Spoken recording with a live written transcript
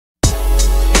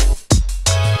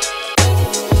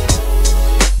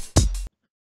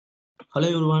Hello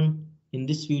everyone, in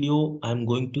this video I am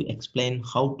going to explain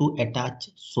how to attach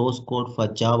source code for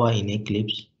Java in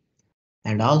Eclipse,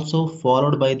 and also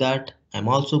followed by that I am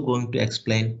also going to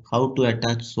explain how to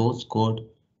attach source code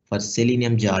for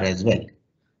Selenium jar as well.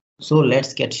 So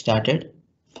let's get started.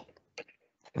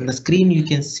 On the screen you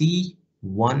can see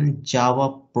one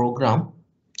Java program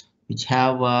which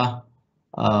have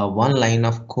one line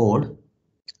of code,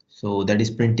 so that is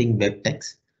printing web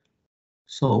text.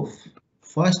 So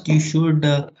first you should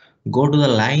go to the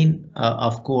line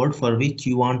of code for which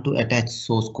you want to attach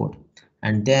source code,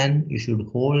 and then you should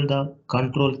hold the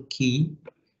control key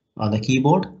on the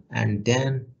keyboard, and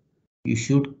then you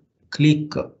should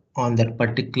click on that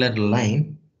particular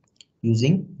line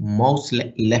using mouse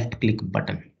left click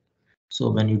button.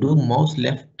 So when you do mouse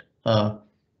left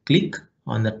click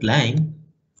on that line,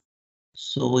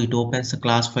 so it opens a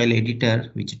class file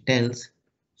editor which tells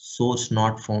source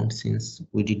not found since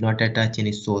we did not attach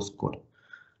any source code.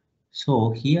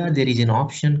 So here there is an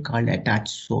option called attach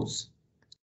source.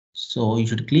 So you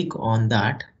should click on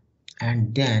that,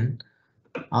 and then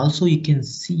also you can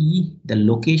see the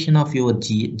location of your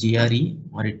GRE,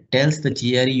 or it tells the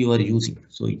GRE you are using.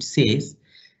 So it says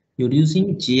you're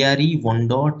using GRE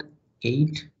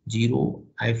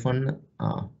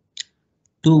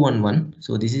 1.80-211.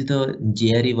 So this is the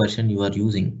GRE version you are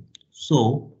using.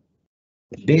 So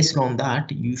based on that,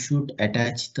 you should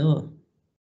attach the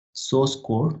source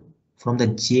code from the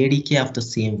JDK of the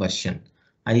same version.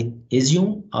 I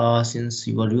assume since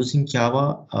you are using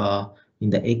Java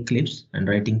in the Eclipse and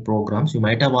writing programs, you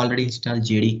might have already installed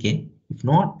JDK. If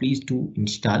not, please do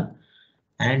install,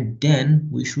 and then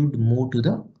we should move to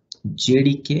the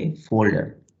JDK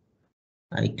folder.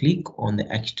 I click on the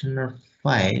external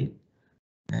file,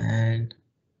 and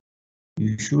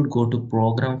you should go to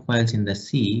program files in the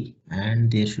C,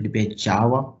 and there should be a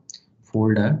Java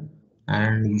folder,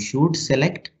 and you should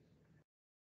select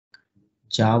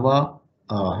Java,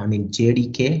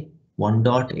 JDK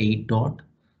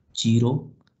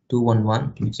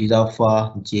 1.8.0.211, which is of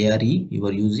JRE you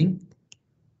are using.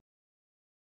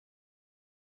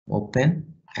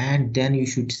 Open, and then you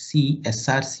should see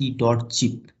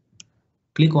src.zip.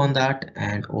 Click on that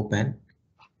and open,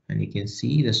 and you can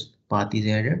see this path is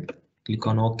added. Click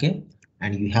on OK,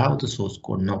 and you have the source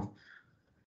code now.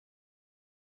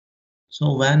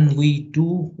 So when we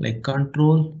do like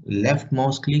control left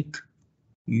mouse click,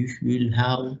 you will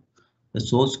have the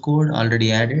source code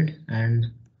already added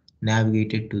and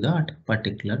navigated to that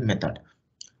particular method.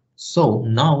 So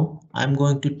now I'm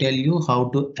going to tell you how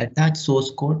to attach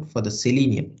source code for the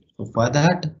Selenium. So for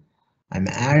that, I'm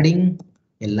adding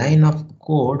a line of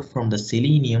code from the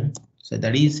Selenium. So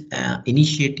that is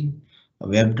initiating a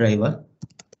WebDriver.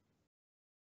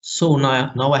 So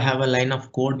now I have a line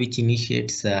of code which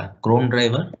initiates a Chrome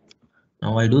driver.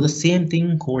 Now I do the same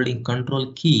thing holding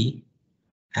Control key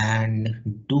and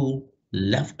do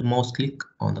left mouse click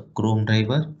on the Chrome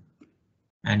driver,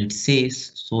 and it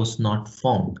says source not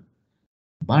found.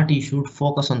 But you should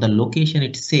focus on the location.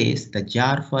 It says the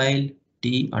jar file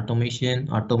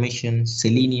automation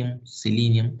selenium,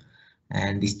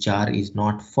 and this jar is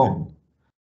not found.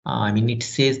 It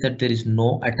says that there is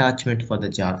no attachment for the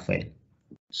jar file.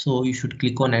 So you should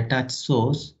click on attach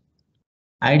source.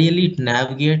 Ideally it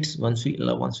navigates once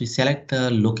we select the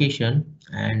location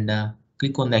and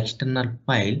click on the external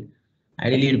file.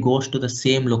 Ideally it goes to the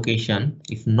same location.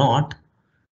 If not,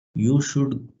 you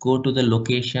should go to the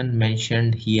location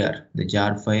mentioned here, the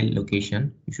jar file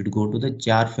location. You should go to the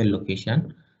jar file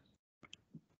location.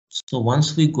 So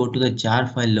once we go to the jar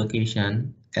file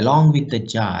location, along with the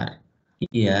jar,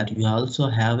 here you also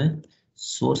have a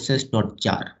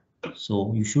sources.jar.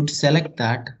 So you should select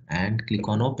that and click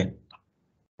on open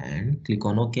and click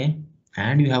on OK,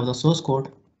 and you have the source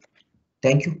code.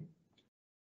 Thank you.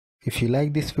 If you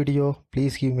like this video,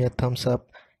 please give me a thumbs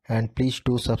up and please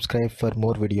do subscribe for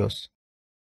more videos.